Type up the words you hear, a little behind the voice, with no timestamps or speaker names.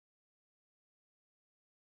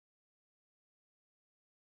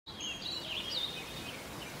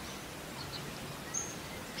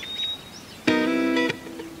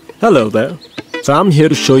Hello there. So I'm here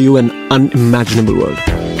to show you an unimaginable world.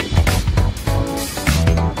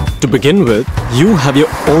 To begin with, you have your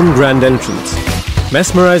own grand entrance,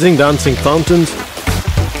 mesmerizing dancing fountains,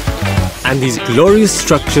 and these glorious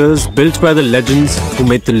structures built by the legends who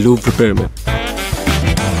made the Louvre pyramid.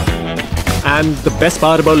 And the best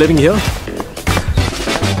part about living here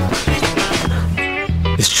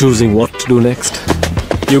is choosing what to do next.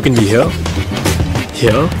 You can be here,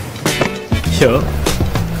 here, here,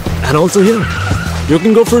 and also here. You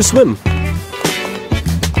can go for a swim.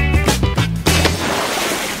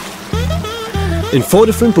 In 4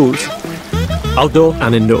 different pools, outdoor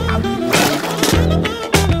and indoor.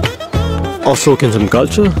 Or soak in some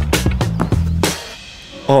culture.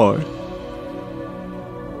 Or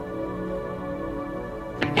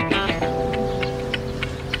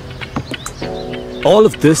all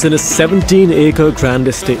of this in a 17-acre grand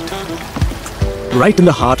estate, right in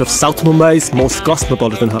the heart of South Mumbai's most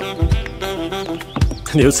cosmopolitan hub.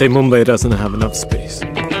 And you'll say Mumbai doesn't have enough space.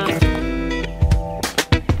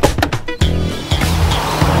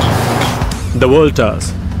 The world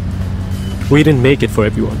does. We didn't make it for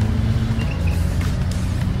everyone.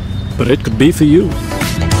 But it could be for you.